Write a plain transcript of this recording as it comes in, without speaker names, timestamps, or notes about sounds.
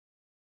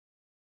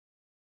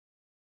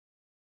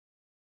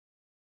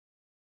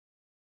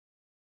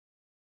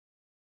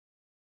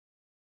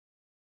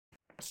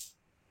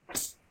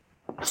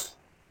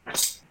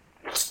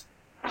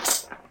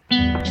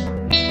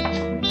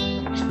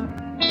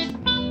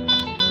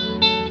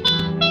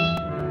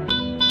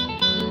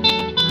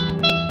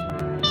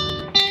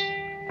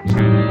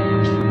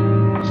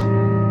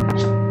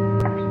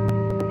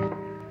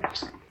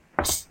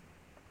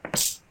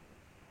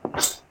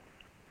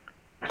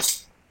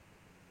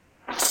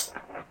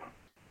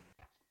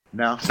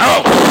Now.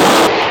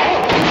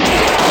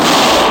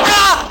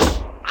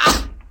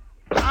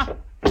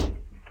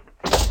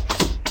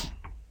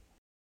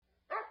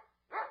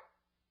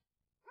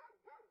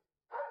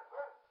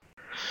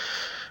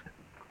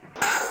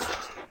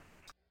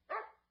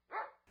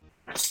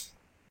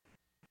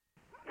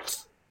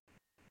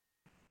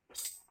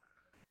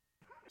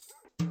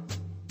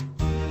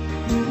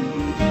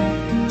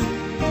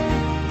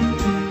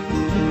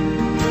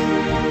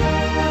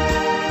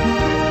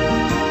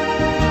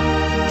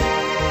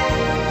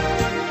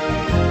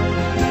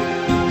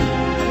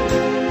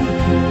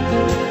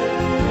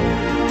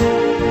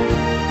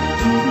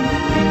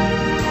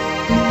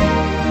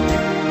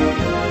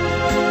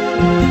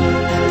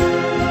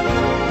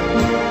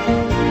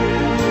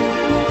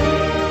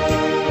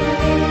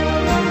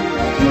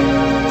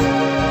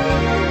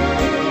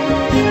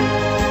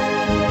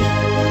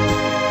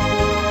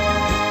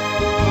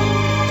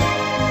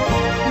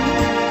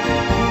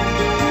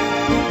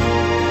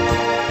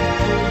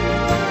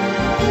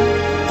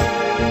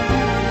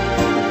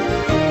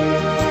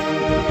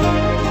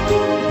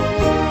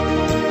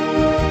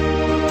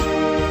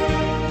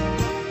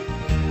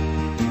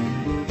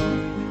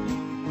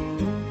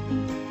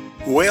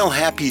 Well,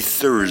 happy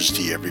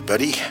Thursday,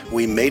 everybody.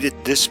 We made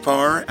it this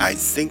far. I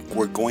think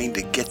we're going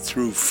to get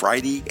through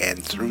Friday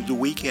and through the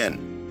weekend.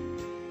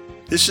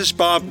 This is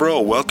Bob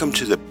Bro. Welcome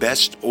to the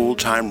Best Old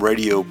Time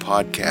Radio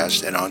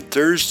podcast. And on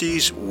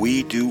Thursdays,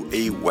 we do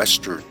a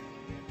Western.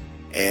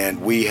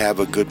 And we have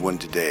a good one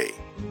today.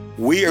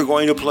 We are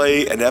going to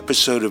play an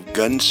episode of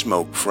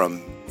Gunsmoke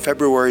from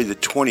February the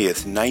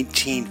 20th,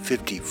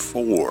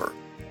 1954.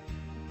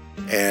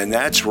 And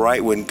that's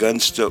right when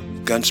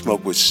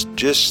Gunsmoke was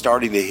just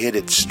starting to hit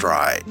its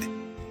stride.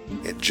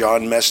 And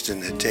John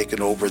Meston had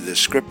taken over the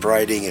script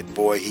writing, and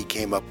boy, he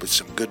came up with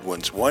some good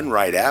ones, one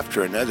right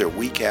after another,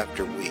 week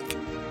after week.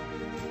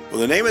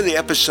 Well, the name of the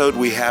episode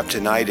we have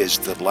tonight is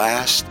The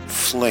Last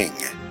Fling,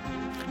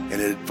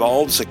 and it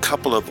involves a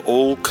couple of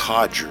old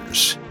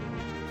codgers,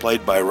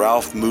 played by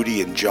Ralph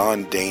Moody and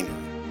John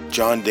Dehner.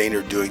 John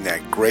Dehner doing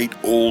that great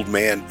old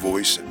man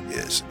voice of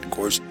his. Of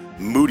course,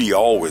 Moody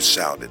always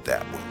sounded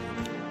that way.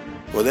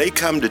 Well, they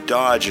come to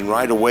Dodge, and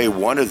right away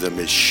one of them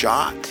is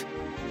shot.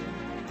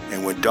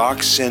 And when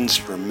Doc sends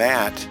for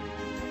Matt,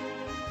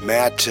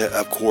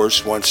 of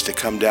course, wants to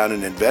come down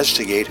and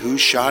investigate who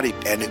shot him.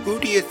 And who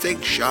do you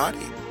think shot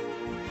him?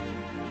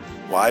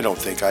 Well, I don't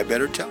think I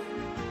better tell you.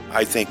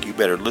 I think you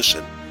better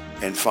listen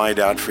and find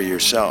out for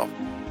yourself.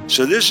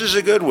 So this is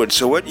a good one.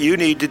 So what you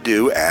need to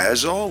do,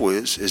 as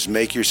always, is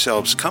make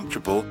yourselves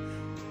comfortable,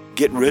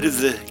 get rid of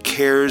the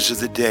cares of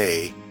the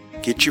day,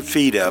 get your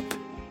feet up,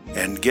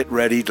 and get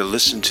ready to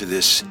listen to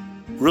this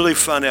really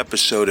fun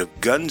episode of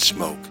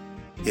Gunsmoke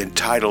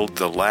entitled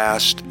The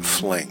Last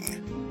Fling.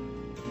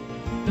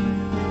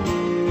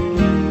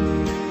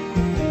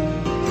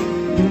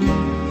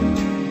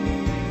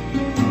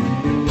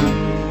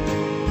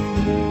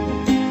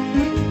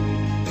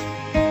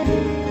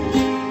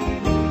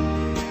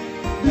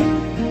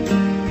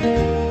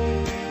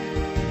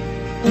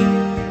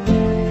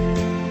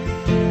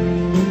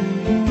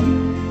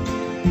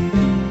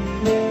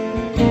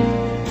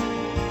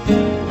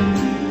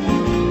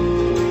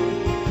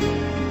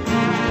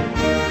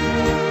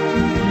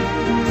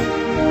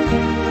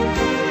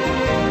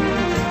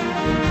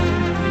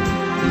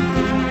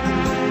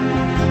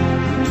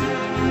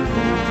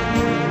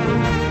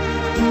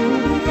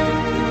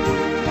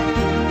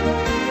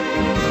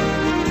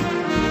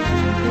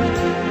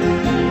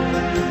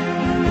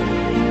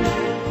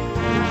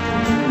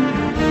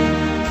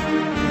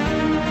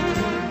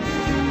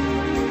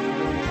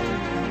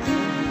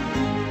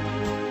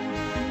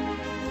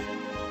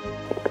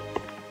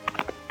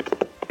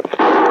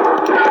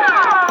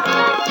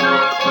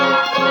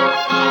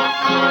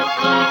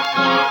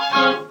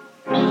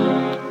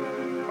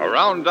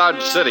 Around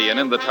Dodge City and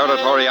in the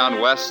territory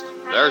on West,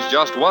 there's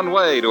just one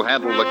way to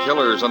handle the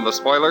killers and the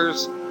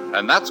spoilers,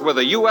 and that's with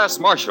a U.S.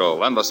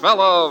 Marshal and the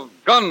smell of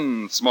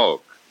gun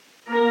smoke.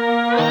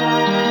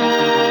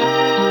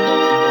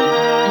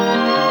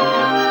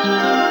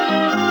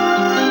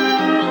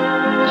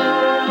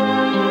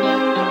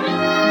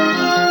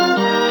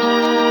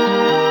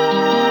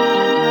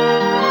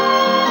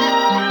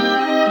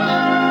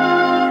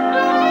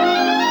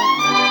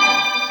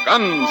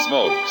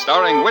 Gunsmoke,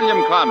 starring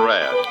William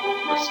Conrad.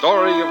 The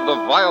story of the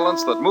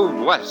violence that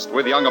moved west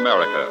with young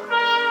America.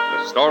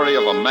 The story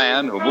of a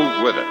man who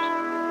moved with it.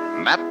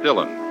 Matt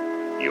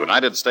Dillon,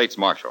 United States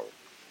Marshal.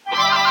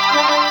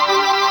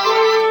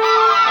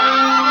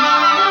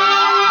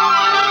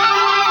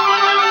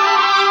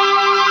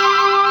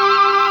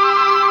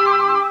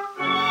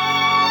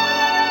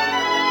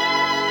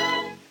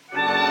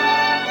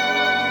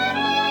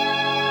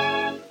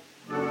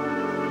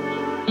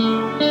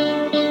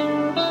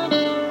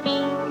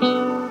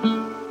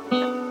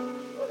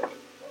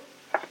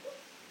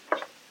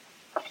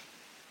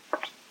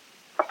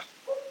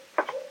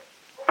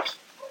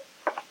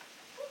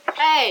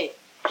 Hey.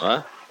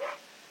 Huh?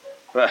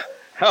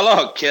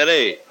 Hello,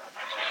 Kitty.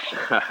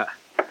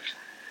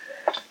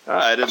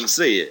 I didn't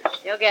see you.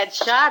 You'll get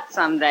shot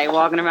someday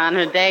walking around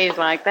in a daze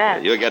like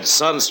that. You'll get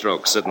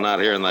sunstroke sitting out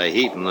here in the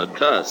heat and the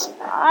dust.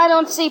 I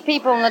don't see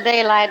people in the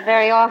daylight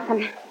very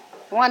often.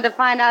 I wanted to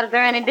find out if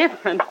they're any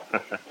different.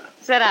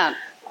 Sit down.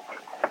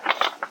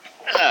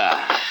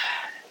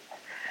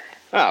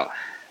 Well,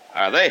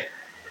 are they?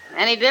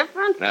 Any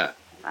different? Yeah.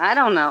 I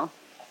don't know.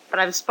 But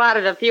I've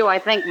spotted a few I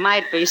think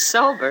might be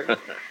sober.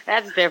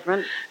 That's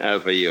different.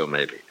 For you,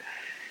 maybe.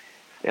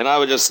 And I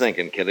was just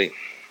thinking, Kitty,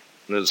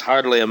 there's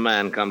hardly a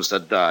man comes to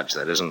Dodge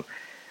that isn't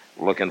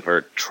looking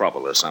for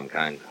trouble of some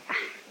kind.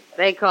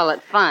 They call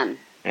it fun.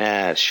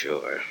 Yeah,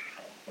 sure.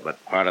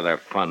 But part of their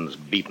fun's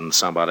beating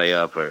somebody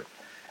up or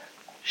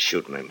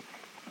shooting him.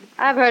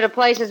 I've heard of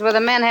places where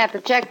the men have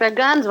to check their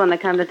guns when they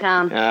come to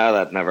town. Yeah,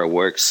 that never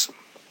works.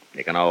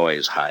 You can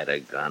always hide a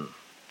gun.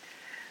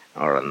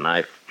 Or a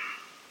knife.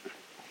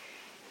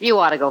 You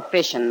ought to go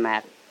fishing,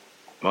 Matt.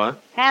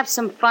 What? Have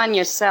some fun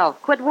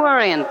yourself. Quit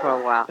worrying for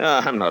a while.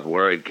 I'm not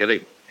worried,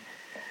 Kitty.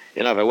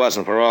 You know, if it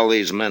wasn't for all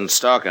these men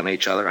stalking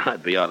each other,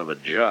 I'd be out of a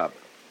job.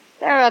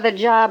 There are other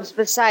jobs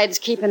besides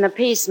keeping the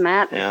peace,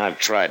 Matt. Yeah, I've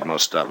tried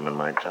most of them in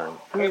my time.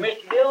 Hey,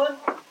 Mr. Dillon?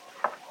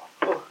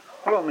 Oh,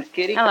 hello, Miss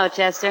Kitty. Hello,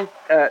 Chester.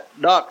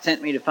 Doc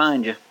sent me to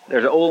find you.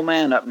 There's an old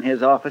man up in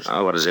his office.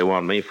 Oh, what does he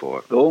want me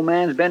for? The old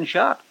man's been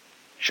shot.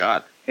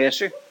 Shot? Yes,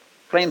 sir.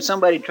 Claims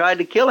somebody tried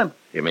to kill him.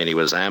 You mean he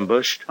was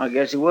ambushed? I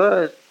guess he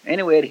was.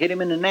 Anyway, it hit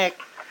him in the neck.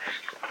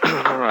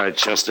 All right,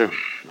 Chester.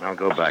 I'll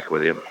go back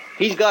with you.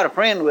 He's got a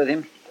friend with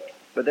him,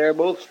 but they're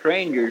both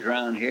strangers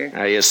around here.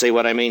 Now, you see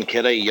what I mean,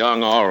 Kitty?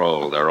 Young or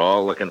old, they're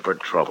all looking for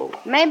trouble.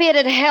 Maybe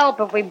it'd help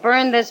if we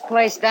burned this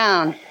place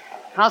down.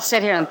 I'll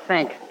sit here and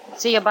think.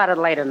 See you about it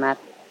later, Matt.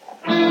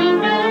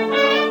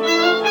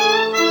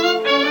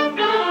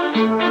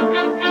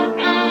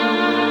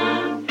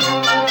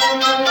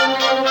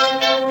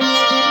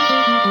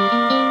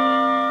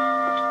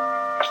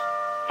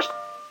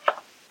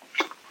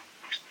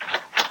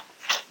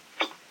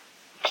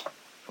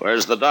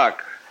 Where's the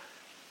doc?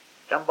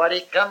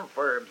 Somebody come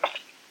for him.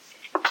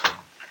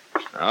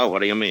 Oh, what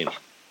do you mean?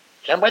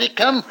 Somebody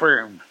come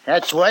for him.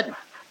 That's what.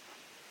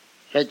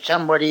 Said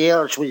somebody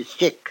else was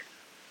sick.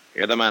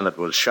 You're the man that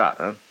was shot,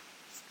 huh?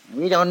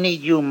 We don't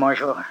need you,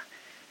 Marshal.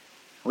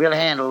 We'll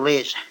handle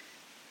this.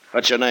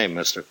 What's your name,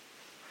 mister?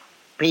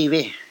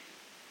 Peavy.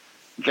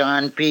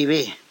 John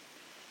Peavy.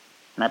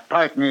 My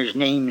partner's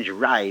name's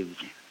Rives.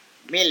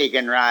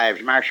 Milligan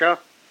Rives, Marshal.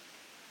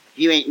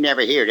 You ain't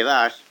never heard of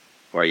us.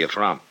 Where are you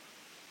from?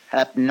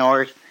 Up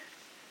north.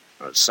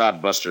 Well,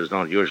 sodbusters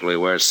don't usually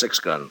wear 6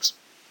 guns.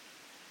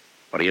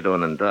 What are you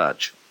doing in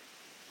Dodge?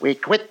 We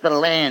quit the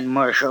land,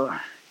 Marshal.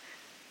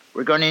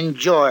 We're going to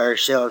enjoy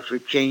ourselves for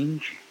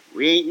change.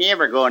 We ain't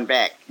never going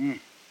back.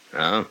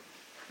 Oh?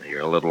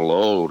 You're a little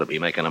old to be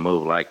making a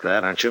move like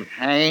that, aren't you?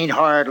 I ain't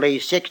hardly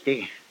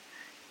 60.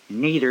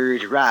 Neither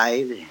is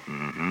Rives.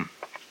 Mm-hmm.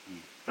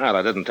 Well,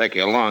 it didn't take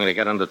you long to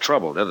get into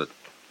trouble, did it?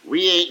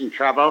 We ain't in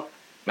trouble.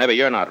 Maybe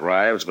you're not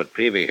Rives, but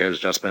Peavy here's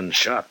just been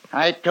shot.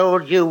 I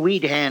told you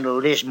we'd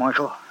handle this,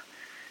 Marshal.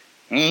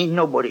 Ain't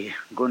nobody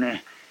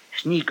gonna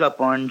sneak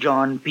up on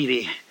John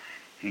Peavy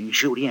and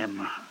shoot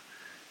him.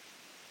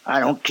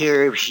 I don't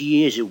care if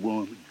she is a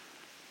woman.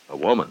 A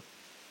woman?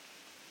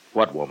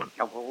 What woman?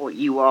 Oh,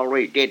 you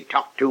always did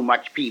talk too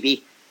much,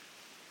 Peavy.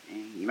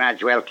 You might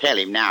as well tell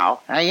him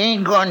now. I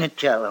ain't gonna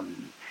tell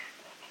him.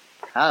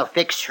 I'll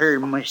fix her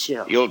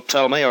myself. You'll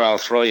tell me or I'll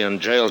throw you in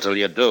jail till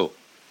you do.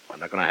 I'm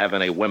not going to have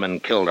any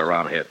women killed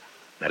around here.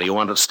 Now, do you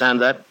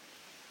understand that?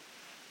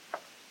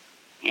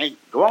 Hey,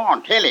 go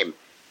on, tell him.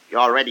 You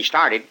already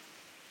started.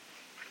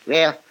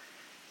 Well,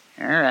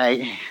 all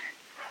right.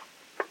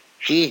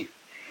 She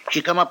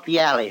come up the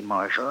alley,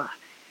 Marshal,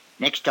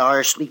 next to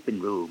our sleeping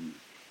room,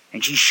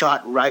 and she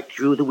shot right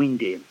through the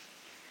window.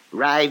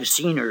 Rives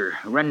seen her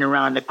running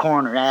around the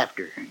corner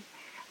after.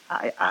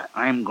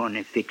 I'm going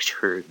to fix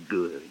her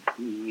good.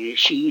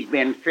 She's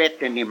been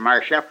threatening him,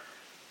 Marshal.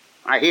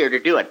 I hear to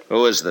do it.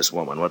 Who is this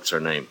woman? What's her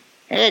name?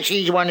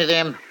 She's one of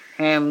them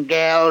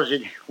gals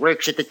that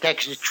works at the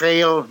Texas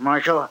Trail,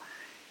 Marshal.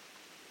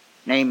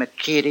 Name of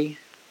Kitty.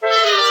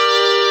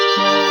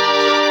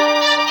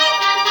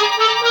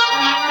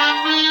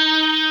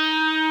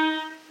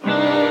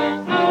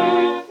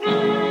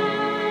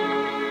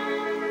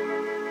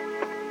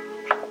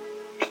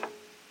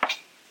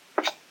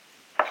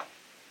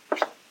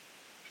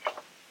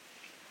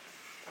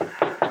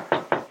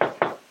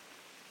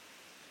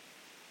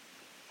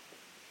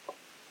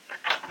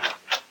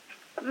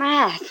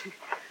 Matt,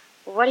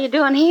 what are you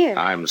doing here?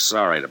 I'm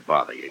sorry to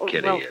bother you,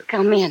 Kitty. Well,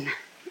 come in.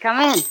 Come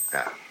in.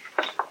 Yeah.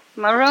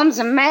 My room's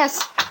a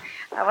mess.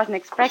 I wasn't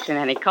expecting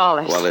any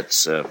callers. Well,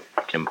 it's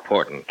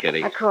important,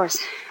 Kitty. Of course.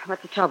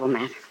 What's the trouble,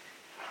 Matt?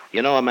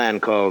 You know a man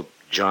called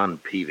John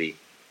Peavy?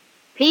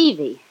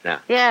 Peavy? Yeah.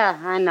 Yeah,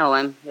 I know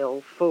him, the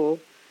old fool.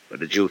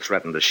 But did you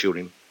threaten to shoot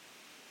him?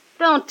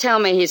 Don't tell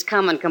me he's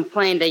come and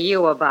complained to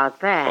you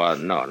about that. Well,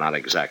 no, not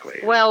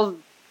exactly. Well,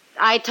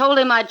 I told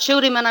him I'd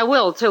shoot him, and I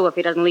will, too, if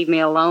he doesn't leave me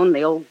alone,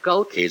 the old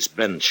goat. He's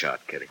been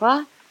shot, Kitty.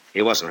 What?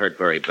 He wasn't hurt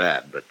very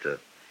bad, but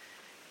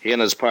he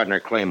and his partner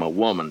claim a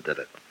woman did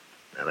it.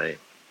 Now,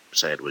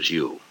 say it was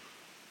you.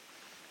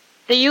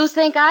 Do you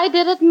think I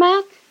did it,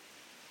 Matt?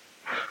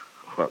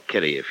 Well,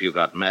 Kitty, if you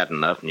got mad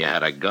enough and you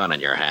had a gun in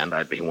your hand,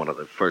 I'd be one of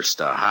the first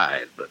to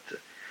hide, but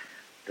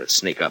to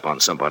sneak up on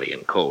somebody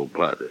in cold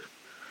blood...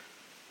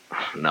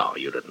 No,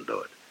 you didn't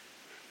do it.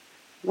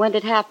 When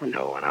did it happen?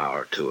 Oh, an hour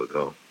or two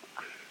ago.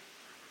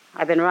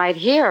 I've been right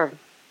here,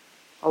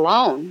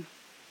 alone.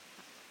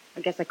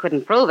 I guess I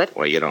couldn't prove it.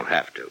 Well, you don't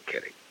have to,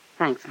 Kitty.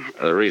 Thanks, Matt.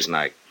 The reason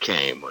I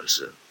came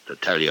was to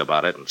tell you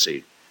about it and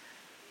see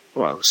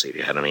if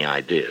you had any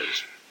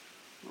ideas.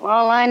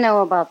 All I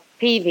know about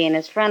Peavy and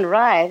his friend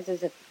Rives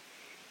is that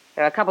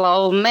there are a couple of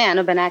old men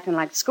who've been acting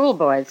like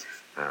schoolboys.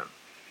 Oh.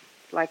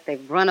 It's like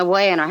they've run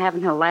away and are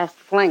having their last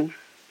fling.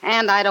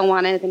 And I don't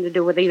want anything to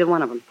do with either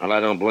one of them. Well, I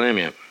don't blame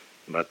you.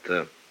 But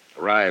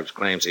Rives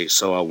claims he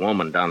saw a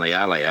woman down the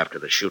alley after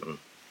the shooting.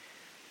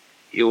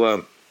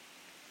 You,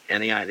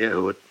 any idea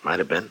who it might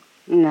have been?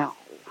 No.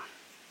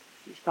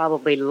 He's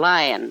probably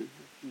lying,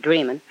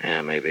 dreaming.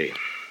 Yeah, maybe.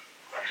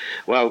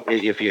 Well,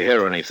 if you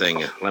hear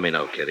anything, let me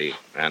know, Kitty.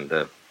 And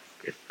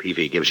if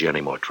Peavy gives you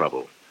any more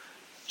trouble,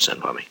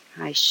 send for me.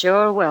 I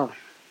sure will.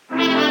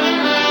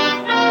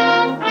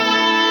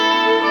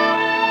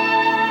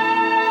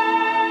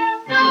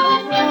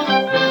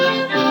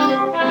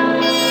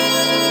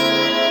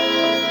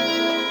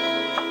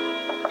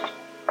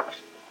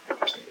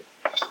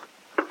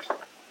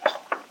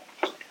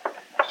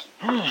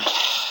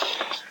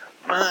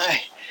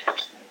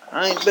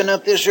 I ain't been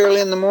up this early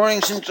in the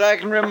morning since I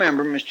can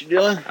remember, Mr.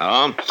 Dillon.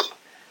 Oh?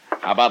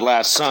 How about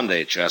last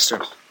Sunday,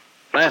 Chester?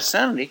 Last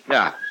Sunday?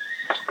 Yeah.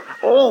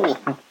 Oh,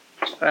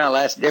 well,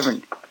 that's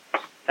different.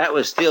 That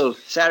was still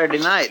Saturday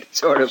night,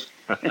 sort of.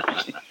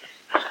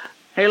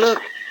 Hey,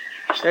 look.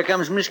 There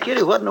comes Miss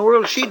Kitty. What in the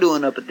world is she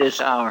doing up at this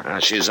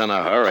hour? She's in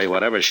a hurry,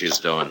 whatever she's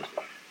doing.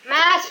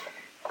 Matt!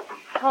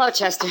 Hello,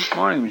 Chester.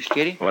 Morning, Miss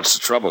Kitty. What's the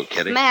trouble,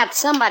 Kitty? Matt,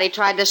 somebody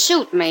tried to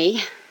shoot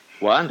me.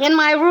 What? In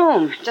my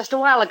room, just a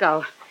while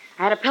ago.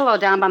 I had a pillow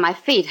down by my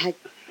feet. I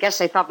guess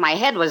they thought my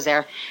head was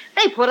there.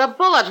 They put a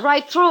bullet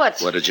right through it.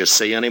 What, did you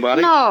see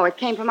anybody? No, it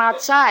came from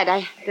outside.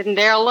 I didn't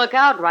dare look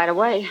out right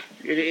away.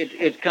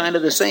 It's kind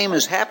of the same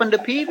as happened to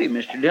Peavy,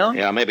 Mr. Dillon.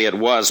 Yeah, maybe it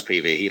was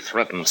Peavy. He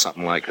threatened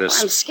something like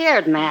this. I'm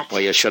scared, Matt.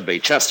 Well, you should be.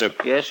 Chester.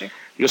 Yes, sir?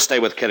 You stay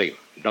with Kitty.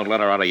 Don't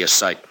let her out of your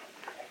sight.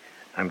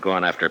 I'm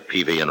going after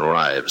Peavy and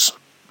Rives.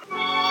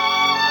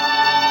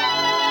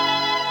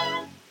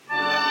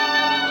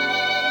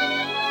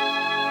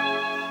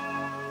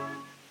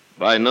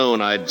 By noon,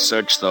 I'd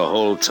searched the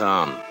whole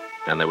town,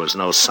 and there was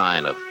no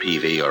sign of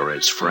Peavy or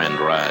his friend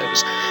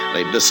Rives.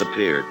 They'd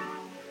disappeared.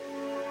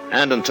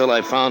 And until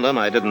I found them,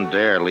 I didn't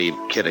dare leave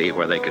Kitty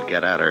where they could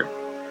get at her.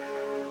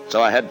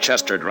 So I had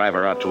Chester drive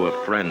her out to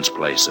a friend's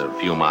place a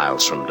few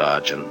miles from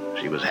Dodge, and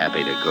she was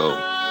happy to go.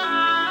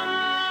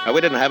 Now,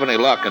 we didn't have any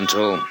luck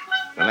until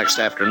the next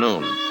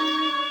afternoon.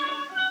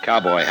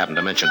 Cowboy happened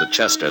to mention to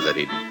Chester that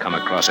he'd come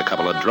across a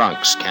couple of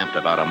drunks camped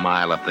about a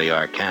mile up the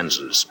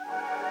Arkansas.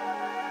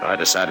 I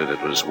decided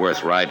it was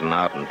worth riding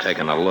out and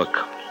taking a look.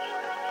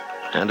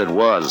 And it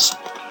was.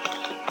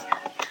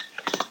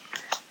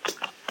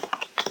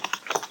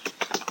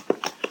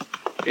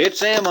 It's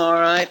them, all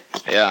right.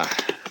 Yeah,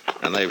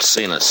 and they've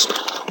seen us.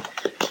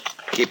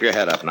 Keep your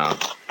head up now.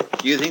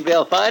 You think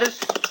they'll fight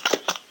us?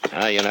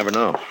 You never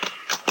know.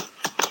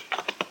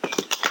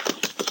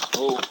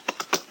 Oh.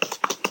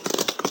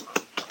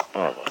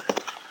 Oh, boy.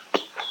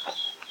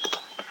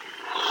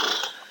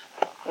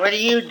 What are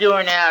you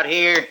doing out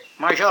here,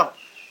 Marshal?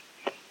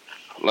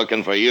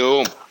 Looking for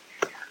you.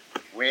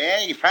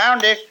 Well, you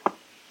found us.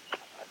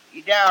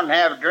 You down and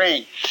have a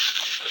drink.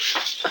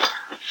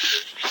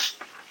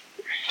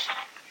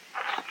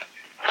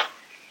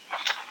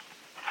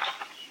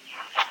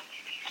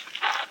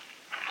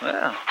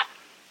 Well,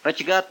 what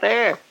you got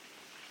there?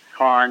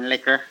 Corn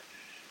liquor.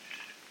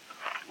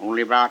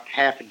 Only about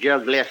half a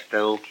jug left,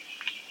 though.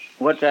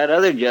 What's that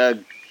other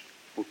jug?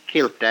 We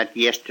killed that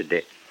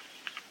yesterday.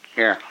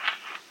 Here,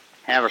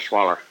 have a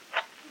swallow.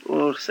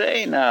 Well,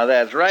 say now,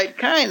 that's right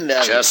kind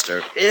of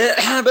Chester.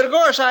 Yeah, but of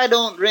course I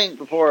don't drink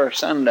before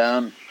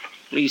sundown.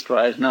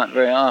 Leastwise, not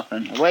very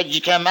often. What'd you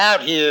come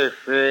out here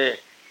for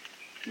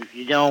if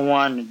you don't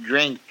want to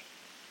drink?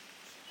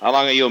 How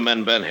long have you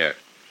men been here?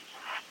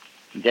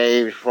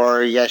 Day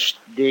before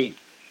yesterday.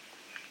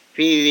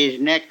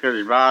 Peavy's neck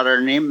was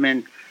bothering him,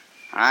 and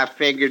I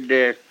figured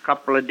a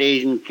couple of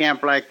days in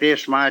camp like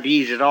this might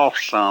ease it off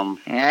some.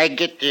 I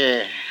get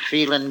to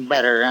feeling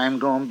better. I'm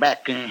going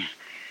back and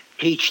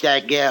teach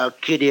that gal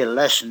Kitty a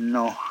lesson,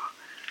 though.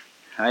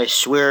 I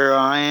swear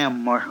I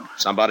am, Marshal.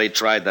 Somebody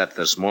tried that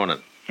this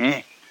morning.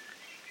 Eh?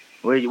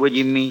 What do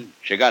you mean?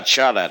 She got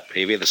shot at,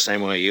 Peavy, the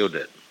same way you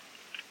did.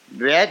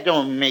 That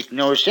don't make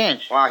no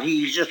sense. Why,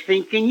 he's just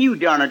thinking you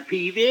done it,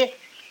 Peavy.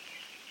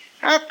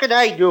 How could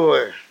I do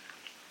her?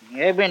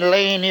 I've been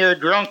laying here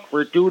drunk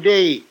for 2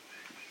 days.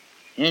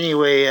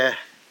 Anyway,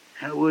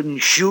 I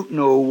wouldn't shoot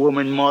no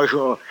woman,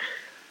 Marshal.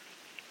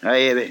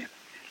 I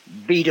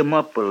beat 'em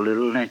up a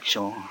little, that's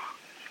all.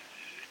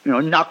 You know,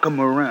 knock 'em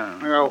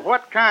around. Well,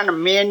 what kind of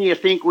men you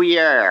think we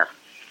are?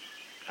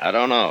 I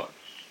don't know.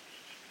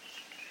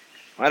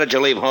 Why did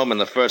you leave home in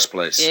the first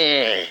place?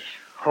 Yeah,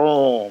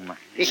 home.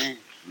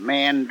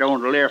 Man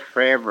don't live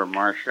forever,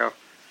 Marshal.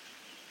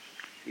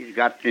 He's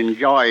got to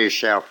enjoy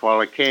himself while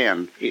he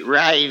can.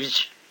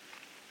 Rives,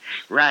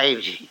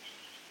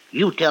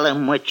 you tell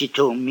him what you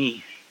told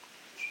me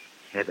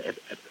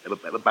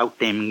about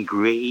them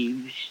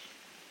graves.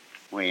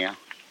 Well,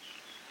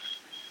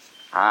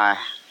 I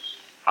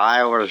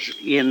was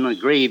in the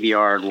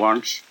graveyard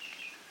once,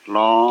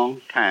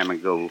 long time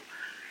ago,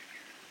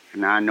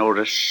 and I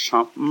noticed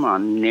something I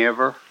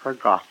never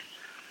forgot.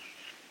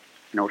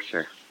 No,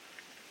 sir.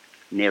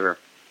 Never.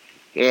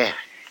 Yeah,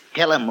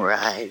 tell him,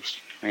 Rives.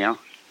 Well,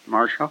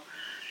 Marshal,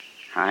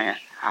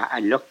 I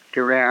looked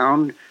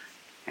around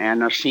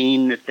and I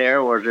seen that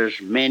there was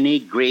as many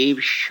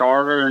graves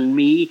shorter than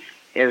me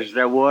as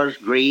there was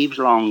graves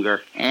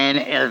longer. And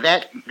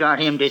that got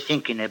him to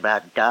thinking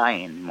about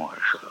dying,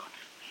 Marshal.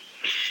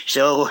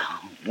 So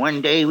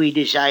one day we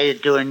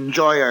decided to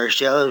enjoy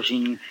ourselves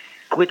and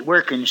quit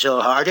working so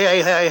hard.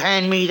 Hey,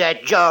 hand me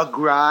that jug,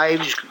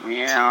 Rives.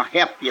 Yeah,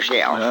 help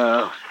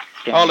yourself.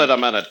 Hold it a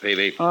minute,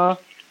 Peavy. Huh?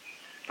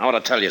 I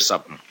want to tell you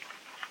something.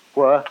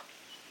 What?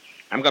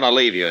 I'm going to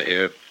leave you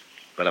here,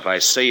 but if I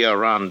see you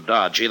around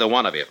Dodge, either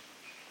one of you,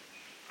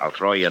 I'll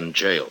throw you in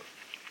jail.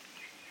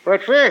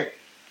 What for?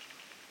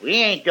 We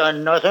ain't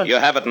done nothing. You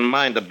have it in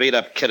mind to beat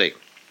up Kitty.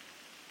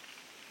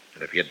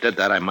 And if you did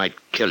that, I might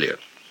kill you.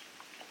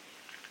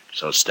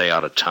 So stay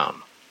out of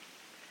town.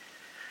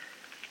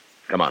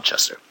 Come on,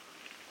 Chester.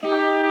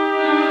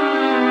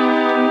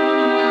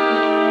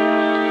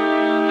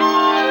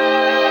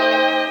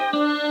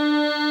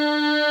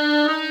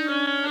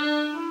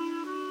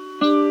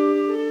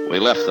 We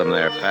left them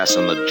there,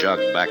 passing the jug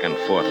back and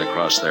forth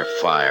across their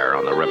fire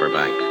on the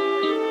riverbank,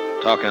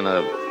 talking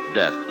of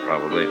death,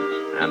 probably,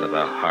 and of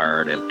the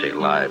hard, empty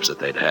lives that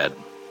they'd had.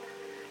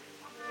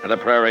 And the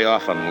prairie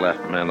often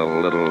left men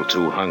a little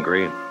too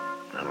hungry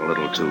and a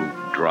little too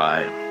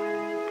dry.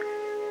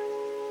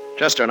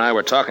 Chester and I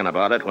were talking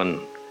about it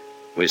when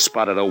we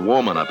spotted a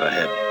woman up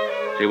ahead.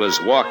 She was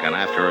walking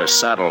after a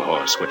saddle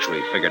horse, which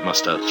we figured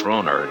must have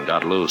thrown her and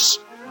got loose.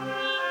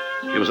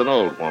 She was an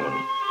old woman,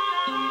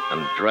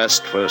 and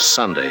dressed for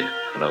Sunday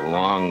in a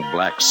long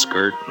black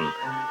skirt and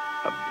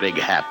a big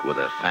hat with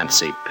a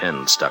fancy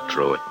pin stuck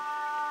through it.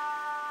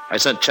 I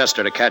sent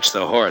Chester to catch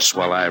the horse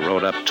while I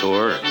rode up to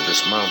her and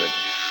dismounted.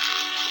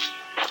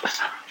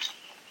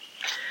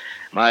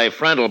 My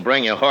friend will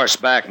bring your horse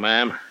back,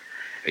 ma'am.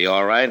 Are you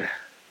all right?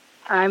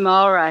 I'm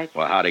all right.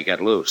 Well, how'd he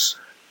get loose?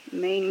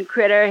 Mean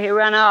critter, he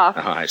run off.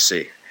 Oh, I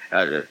see.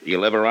 You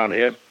live around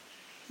here?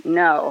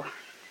 No.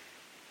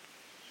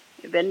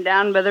 You been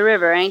down by the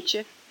river, ain't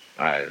you?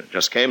 I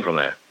just came from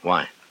there.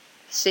 Why?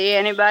 See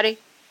anybody?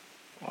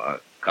 Well, a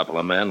couple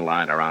of men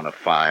lying around a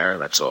fire,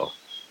 that's all.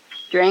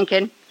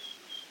 Drinking?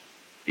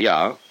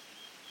 Yeah,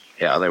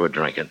 they were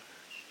drinking.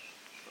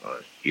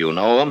 You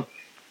know them?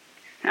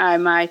 I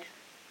might.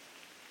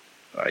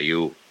 Are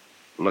you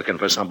looking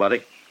for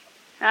somebody?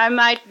 I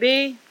might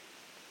be.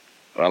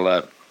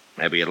 Well,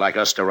 maybe you'd like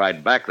us to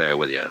ride back there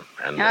with you.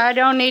 And I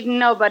don't need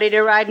nobody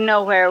to ride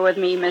nowhere with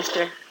me,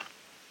 mister.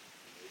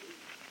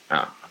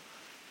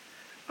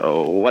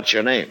 Oh, what's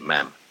your name,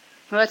 ma'am?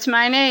 What's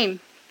my name?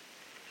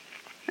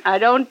 I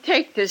don't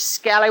take to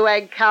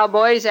scallywag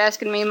cowboys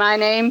asking me my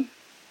name.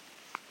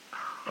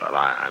 Well,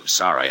 I'm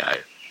sorry. I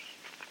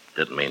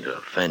didn't mean to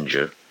offend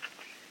you.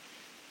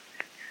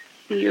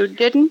 You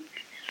didn't?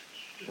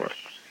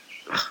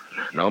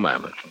 No,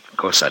 ma'am. Of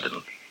course I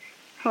didn't.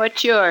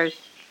 What's yours?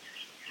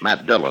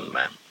 Matt Dillon,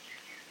 ma'am.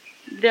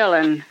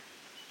 Dillon.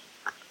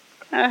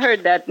 I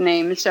heard that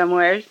name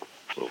somewhere.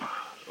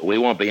 We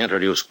won't be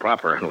introduced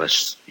proper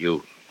unless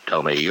you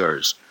tell me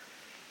yours.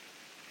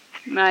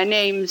 My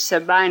name's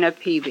Sabina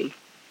Peavy.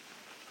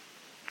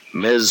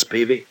 Ms.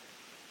 Peavy?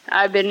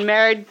 I've been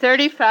married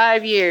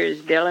 35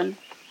 years, Dillon.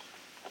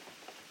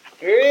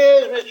 Here he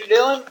is, Mr.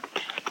 Dillon.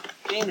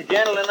 Seems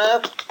gentle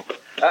enough.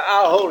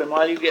 I'll hold him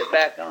while you get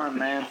back on,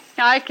 ma'am.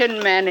 I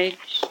can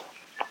manage.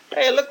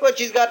 Hey, look what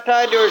she's got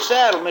tied to her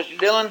saddle, Mr.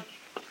 Dillon.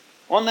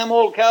 One of them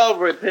old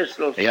cavalry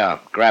pistols. Yeah,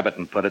 grab it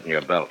and put it in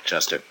your belt,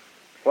 Chester.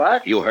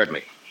 What? You heard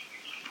me.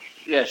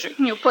 Yes, sir.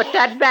 You put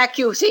that back,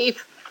 you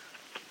thief.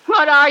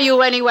 What are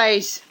you,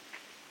 anyways?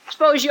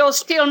 Suppose you'll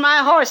steal my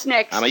horse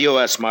next. I'm a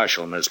U.S.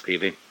 Marshal, Miss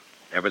Peavy.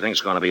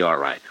 Everything's going to be all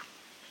right.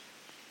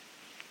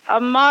 A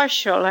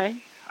marshal, eh?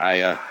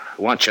 I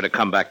want you to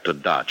come back to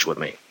Dodge with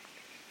me.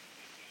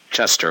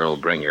 Chester will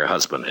bring your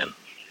husband in.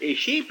 Is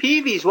she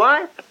Peavy's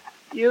wife?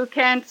 You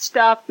can't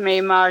stop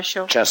me,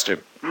 Marshal. Chester,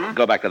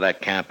 go back to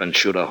that camp and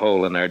shoot a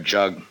hole in their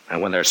jug.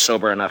 And when they're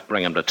sober enough,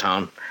 bring them to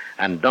town.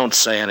 And don't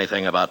say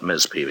anything about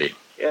Miss Peavy.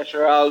 Yes,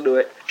 sir, I'll do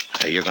it.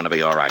 You're going to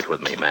be all right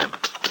with me, ma'am.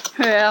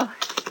 Well,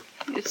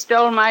 you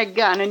stole my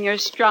gun and you're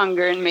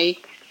stronger than me.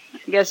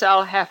 I guess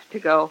I'll have to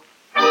go.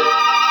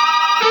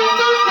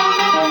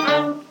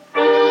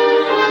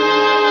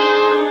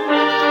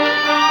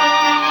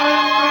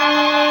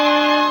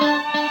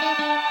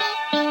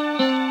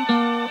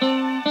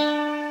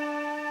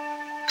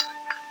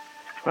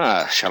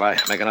 Shall I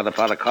make another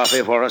pot of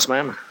coffee for us,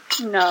 ma'am?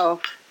 No.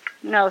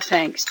 No,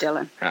 thanks,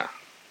 Dillon.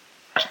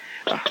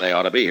 Well, they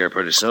ought to be here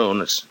pretty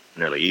soon. It's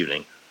nearly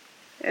evening.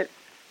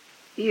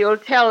 You'll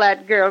tell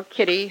that girl,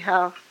 Kitty,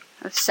 how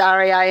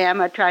sorry I am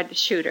I tried to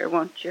shoot her,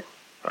 won't you?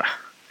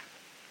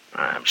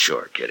 I'm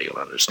sure Kitty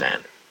will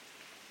understand.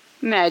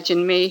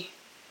 Imagine me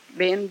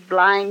being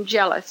blind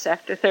jealous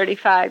after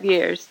 35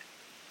 years.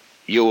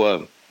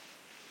 You,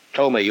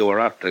 told me you were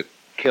out to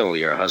kill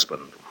your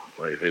husband.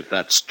 If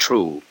that's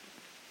true,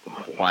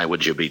 why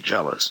would you be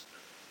jealous?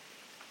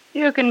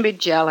 You can be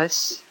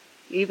jealous,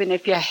 even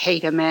if you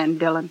hate a man,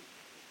 Dillon.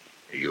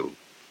 You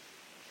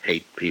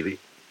hate Peavy?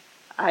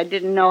 I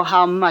didn't know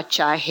how much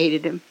I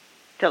hated him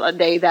till the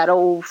day that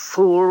old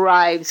fool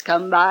Rives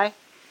come by, and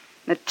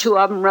the two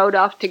of 'em rode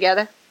off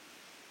together.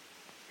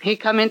 He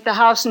come into the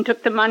house and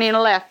took the money and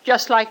left,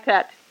 just like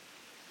that,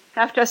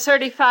 after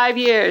 35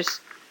 years.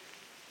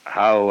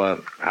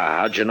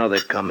 How'd you know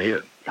they'd come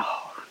here?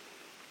 Oh,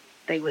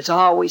 they was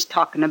always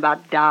talking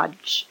about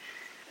Dodge.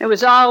 They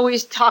was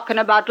always talking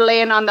about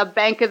laying on the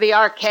bank of the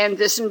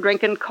Arkansas and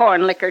drinking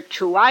corn liquor,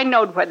 too. I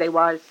knowed where they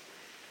was.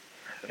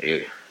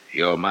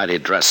 You're mighty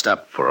dressed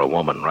up for a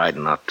woman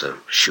riding out to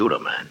shoot a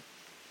man.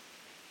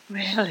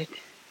 Well, it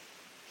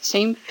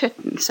seemed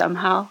fitting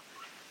somehow.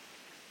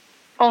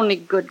 Only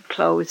good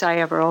clothes I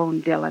ever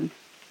owned, Dillon.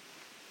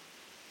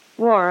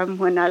 Wore 'em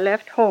when I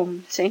left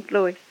home, St.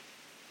 Louis.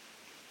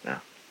 Yeah.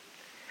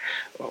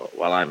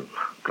 Well, I'm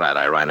glad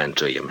I ran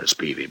into you, Miss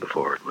Peavy,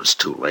 before it was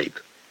too late.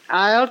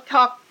 I'll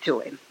talk to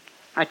him.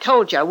 I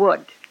told you I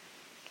would.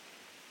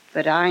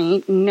 But I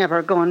ain't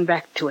never going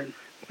back to him.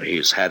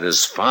 He's had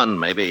his fun.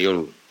 Maybe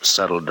he'll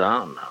settle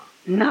down now.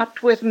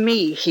 Not with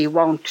me, he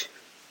won't.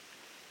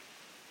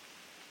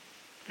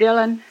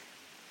 Dillon,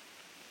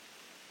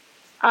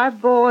 I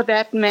bore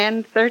that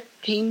man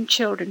 13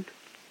 children.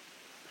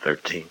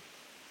 13?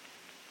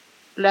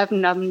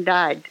 11 of 'em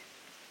died.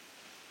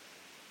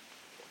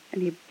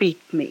 And he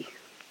beat me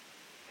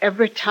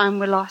every time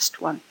we lost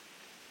one.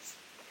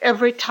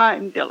 Every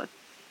time, Dillon.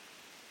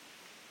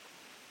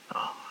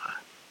 Oh,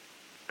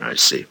 I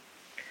see.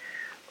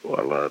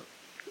 Well,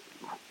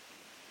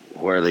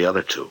 where are the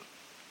other two?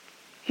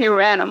 He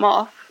ran 'em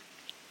off.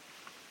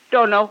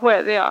 Don't know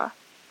where they are.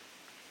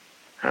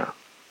 Oh.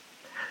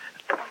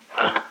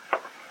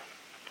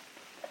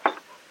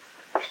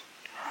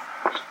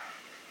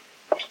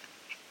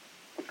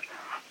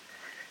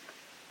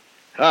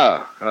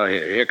 Oh,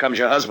 here comes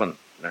your husband.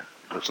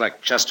 Looks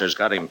like Chester's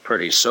got him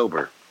pretty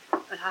sober.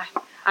 But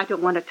I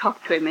don't want to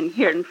talk to him in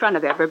here in front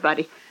of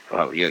everybody.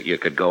 Well, you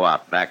could go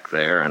out back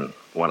there in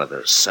one of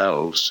the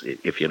cells,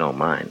 if you don't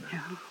mind.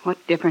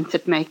 What difference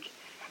it make?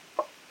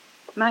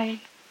 My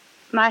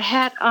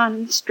hat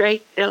on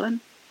straight,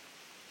 Dillon?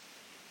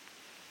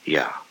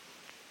 Yeah.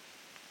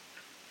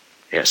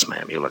 Yes,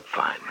 ma'am, you look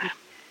fine, ma'am.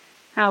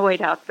 I'll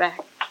wait out back.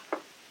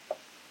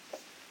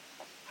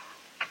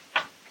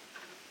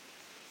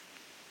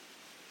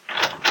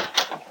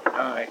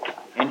 All right,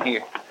 in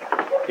here.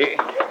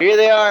 Here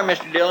they are,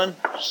 Mr. Dillon.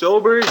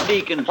 Sober as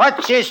deacons.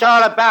 What's this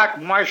all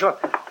about, Marshal?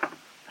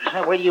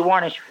 What do you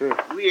want us for?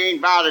 We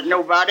ain't bothered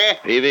nobody.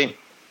 Peavy,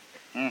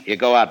 you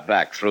go out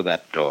back through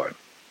that door.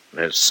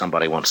 There's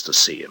somebody wants to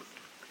see you.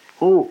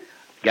 Who?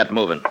 Get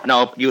moving.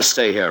 No, you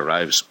stay here,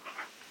 Rives.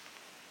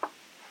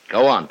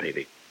 Go on,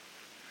 Peavy.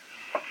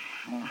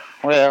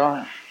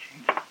 Well,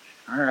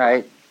 all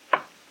right.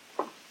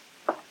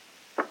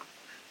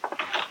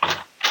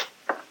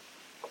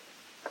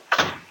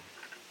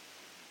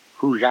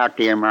 Who's out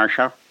there,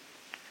 Marshal?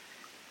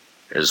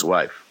 His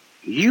wife.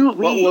 You?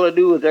 What will it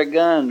do with their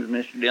guns,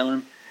 Mr.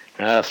 Dillon?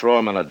 Throw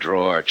them in a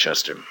drawer,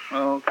 Chester.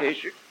 Okay,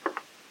 sir.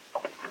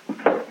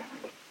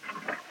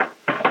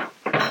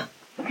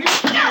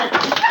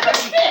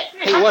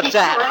 Hey, what's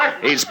that?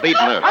 He's beating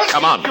her.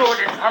 Come on. Tell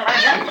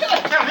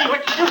me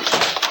what to do.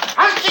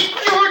 I'll see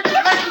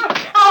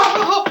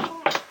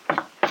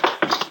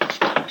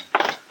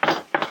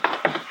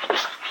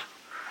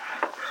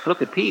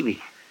Look at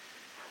Peavy.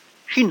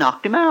 She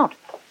knocked him out.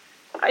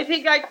 I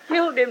think I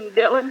killed him,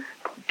 Dillon.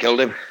 Killed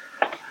him?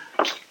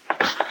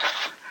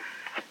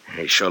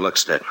 He sure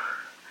looks dead.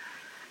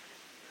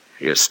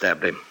 You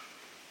stabbed him.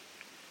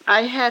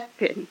 I had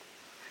been.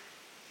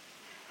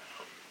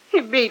 He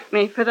beat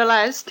me for the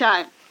last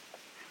time.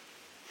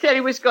 Said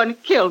he was going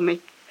to kill me.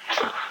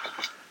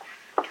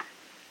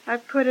 I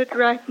put it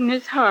right in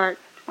his heart.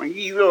 Well,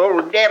 you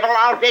old devil,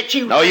 I'll bet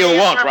you... No, you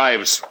won't,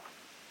 Rives.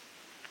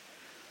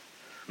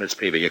 Miss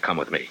Peavy, you come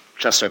with me.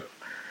 Chester,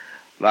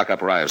 lock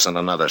up Rives in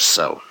another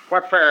cell.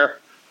 What for?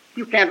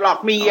 You can't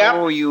lock me up.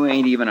 Oh, you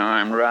ain't even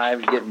armed,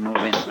 Rives. Get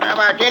moving. Now,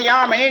 I tell you,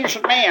 I'm an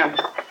innocent man.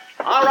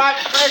 All right,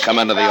 Fred. Come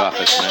into the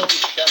office, man.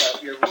 Shut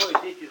up. Your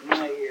voice itches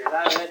my ears.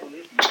 I've had to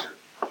listen to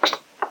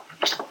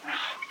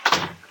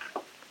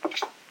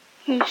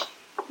her.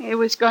 He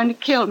was going to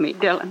kill me,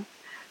 Dillon.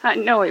 I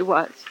know he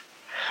was.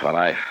 Well,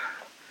 I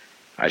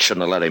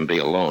shouldn't have let him be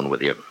alone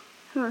with you.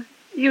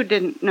 You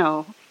didn't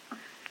know.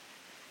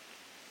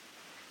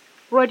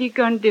 What are you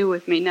going to do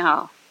with me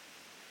now?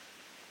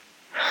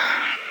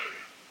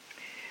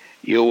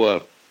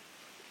 You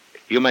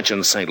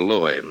mentioned St.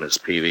 Louis, Miss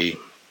Peavy.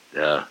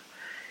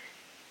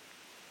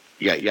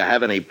 You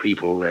have any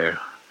people there?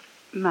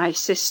 My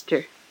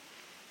sister.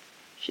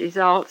 She's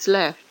all that's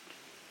left.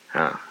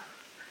 Huh.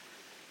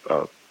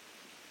 Well,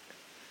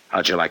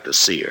 how'd you like to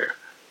see her?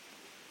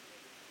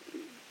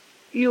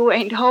 You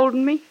ain't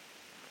holding me?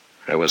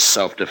 It was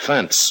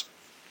self-defense.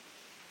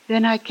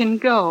 Then I can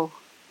go.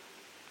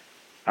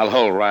 I'll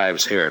hold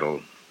Rives here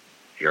till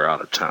you're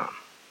out of town.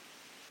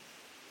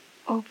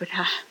 Oh, but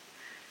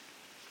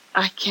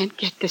I can't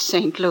get to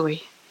St.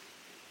 Louis.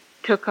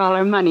 Took all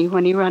her money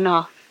when he run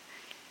off.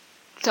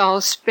 It's all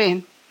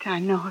spent, I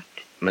know it.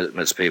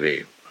 Miss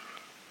Peavy,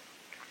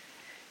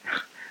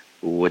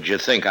 would you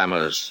think I'm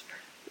a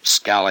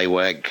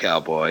scallywag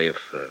cowboy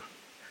if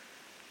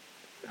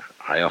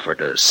I offered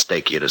to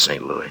stake you to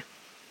St. Louis?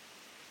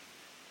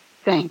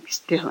 Thanks,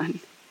 Dillon.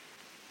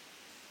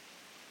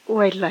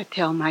 Wait till I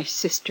tell my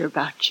sister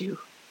about you.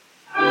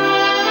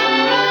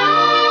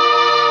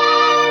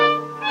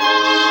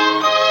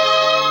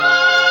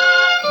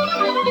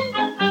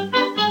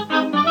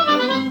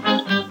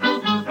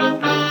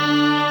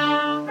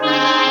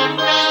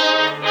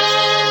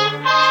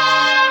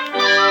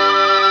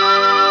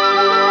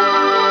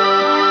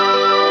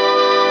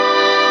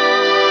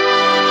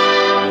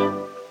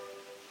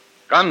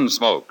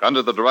 Gunsmoke,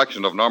 under the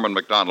direction of Norman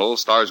Macdonald,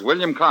 stars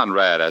William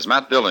Conrad as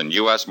Matt Dillon,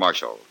 U.S.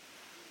 Marshal.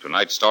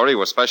 Tonight's story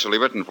was specially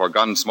written for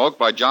Gunsmoke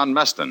by John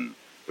Meston,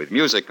 with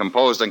music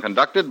composed and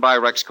conducted by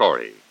Rex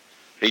Corey.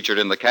 Featured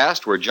in the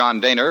cast were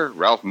John Daner,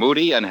 Ralph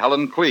Moody, and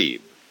Helen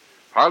Cleve.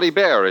 Harley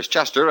Bear is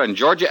Chester, and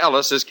Georgia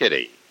Ellis is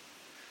Kitty.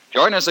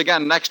 Join us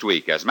again next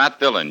week as Matt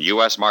Dillon,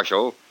 U.S.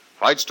 Marshal,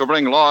 fights to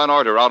bring law and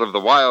order out of the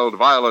wild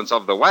violence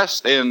of the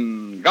West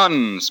in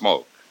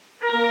Gunsmoke.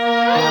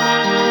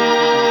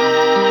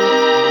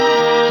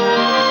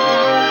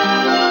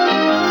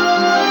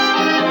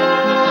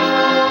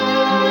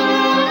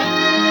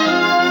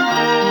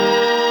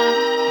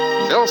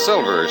 Phil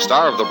Silver,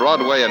 star of the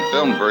Broadway and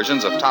film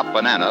versions of Top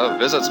Banana,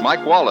 visits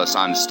Mike Wallace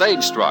on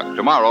Stage Struck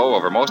tomorrow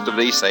over most of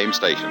these same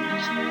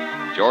stations.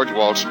 George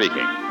Walsh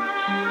speaking.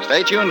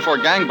 Stay tuned for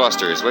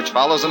Gangbusters, which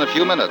follows in a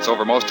few minutes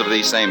over most of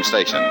these same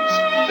stations.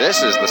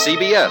 This is the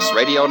CBS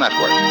Radio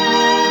Network.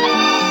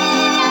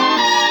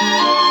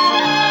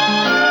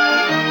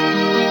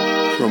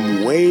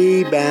 From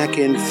way back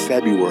in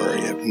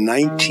February of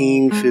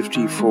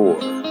 1954,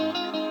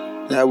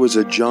 that was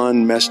a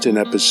John Meston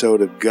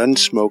episode of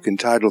Gunsmoke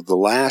entitled The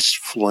Last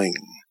Fling.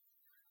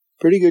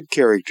 Pretty good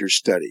character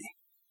study.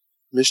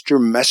 Mr.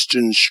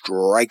 Meston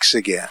strikes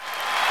again.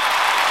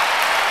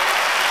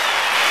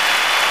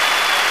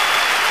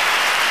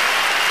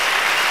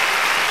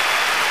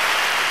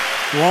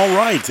 Well, all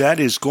right, that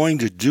is going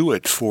to do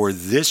it for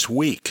this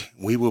week.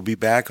 We will be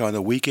back on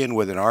the weekend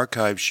with an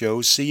archive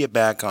show. See you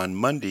back on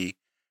Monday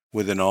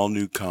with an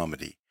all-new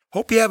comedy.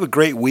 Hope you have a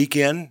great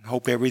weekend.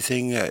 Hope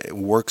everything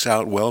works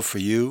out well for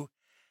you.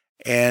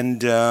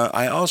 And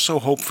I also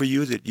hope for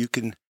you that you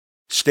can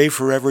stay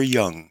forever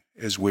young,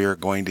 as we're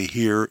going to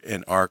hear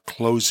in our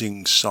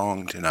closing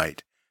song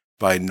tonight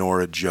by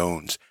Norah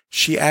Jones.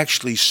 She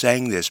actually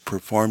sang this,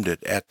 performed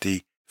it at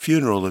the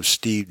funeral of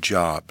Steve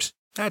Jobs.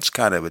 That's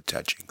kind of a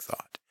touching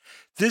thought.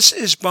 This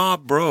is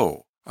Bob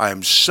Bro.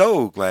 I'm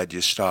so glad you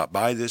stopped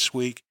by this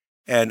week,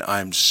 and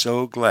I'm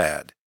so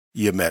glad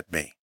you met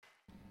me.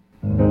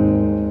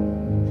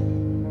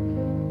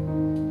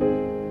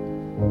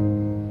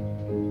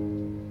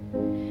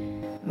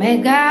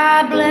 May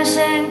God bless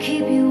and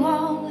keep you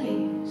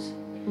always.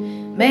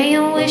 May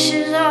your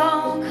wishes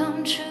all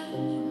come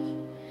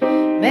true.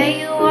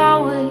 May you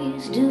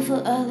always do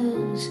for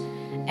others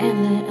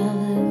and let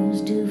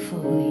others do for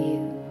you.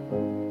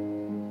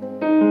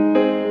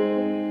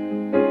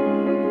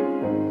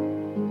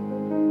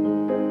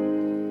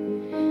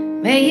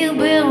 May you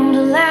build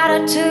a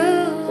ladder to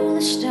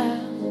the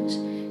stars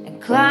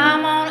and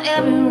climb on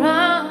every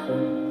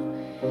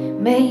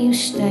rung. May you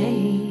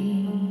stay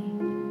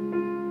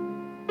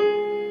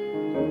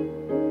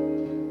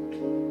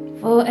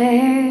forever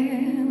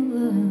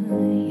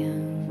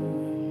young.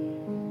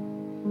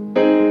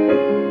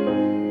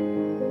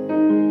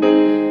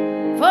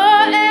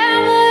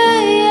 Forever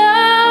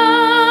young.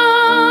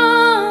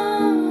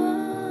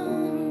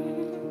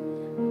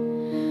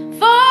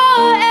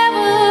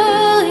 Forever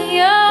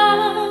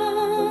young.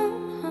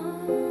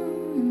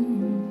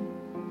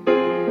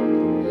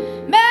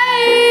 May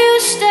you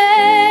stay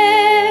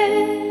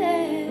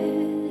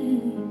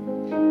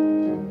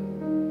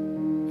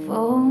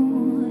forever.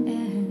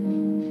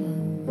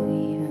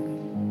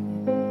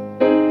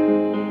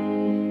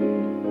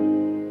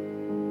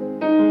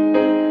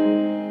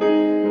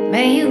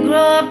 May you grow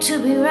up to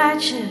be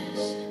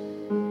righteous.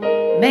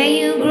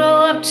 May you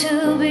grow up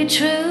to be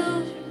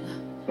true.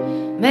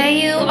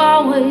 May you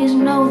always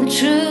know the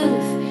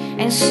truth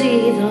and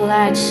see the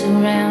light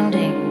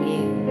surrounding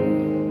you.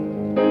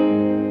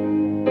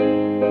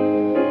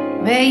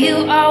 May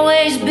you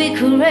always be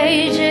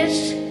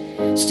courageous,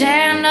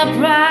 stand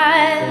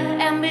upright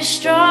and be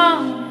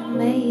strong.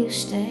 May you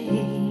stay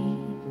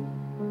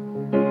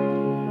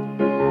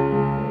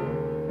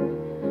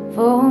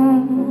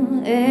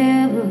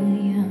forever young.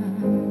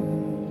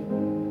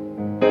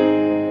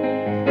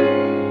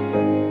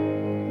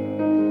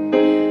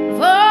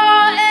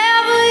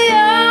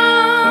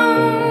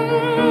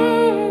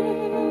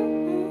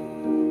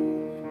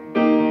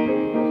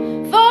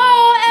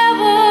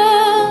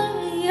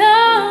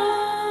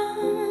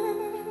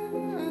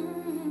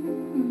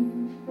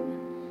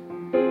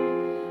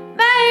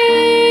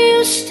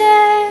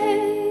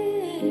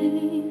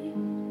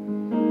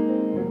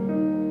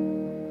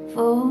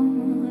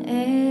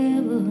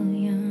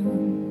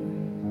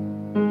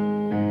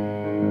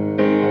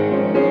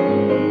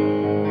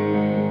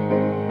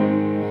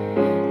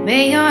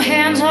 May your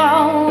hands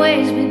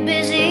always be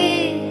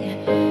busy.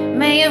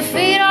 May your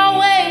feet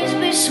always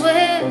be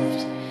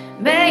swift.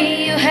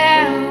 May you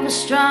have a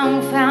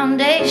strong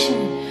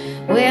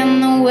foundation when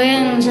the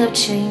winds of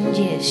change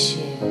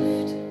shift.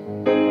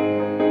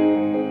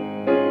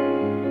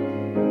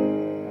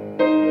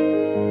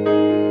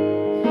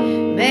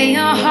 May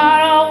your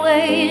heart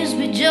always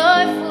be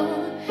joyful,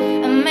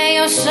 and may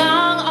your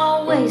song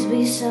always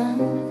be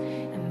sung,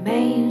 and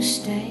may you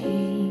stay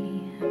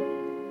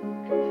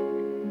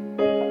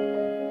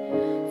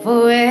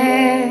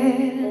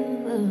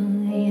forever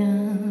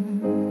young.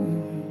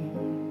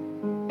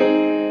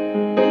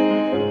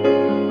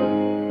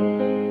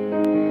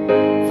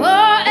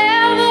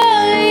 Forever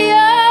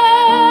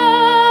young.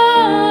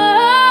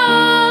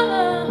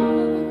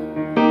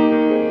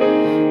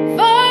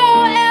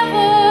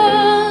 Forever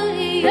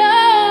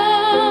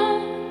young.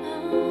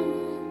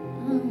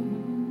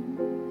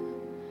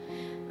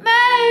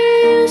 May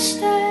you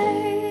stay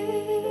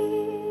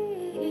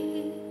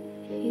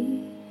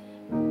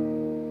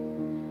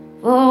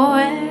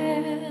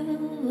forever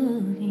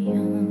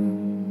young.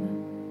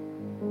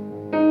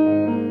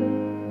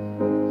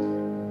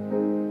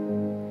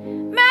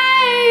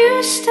 May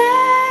you stay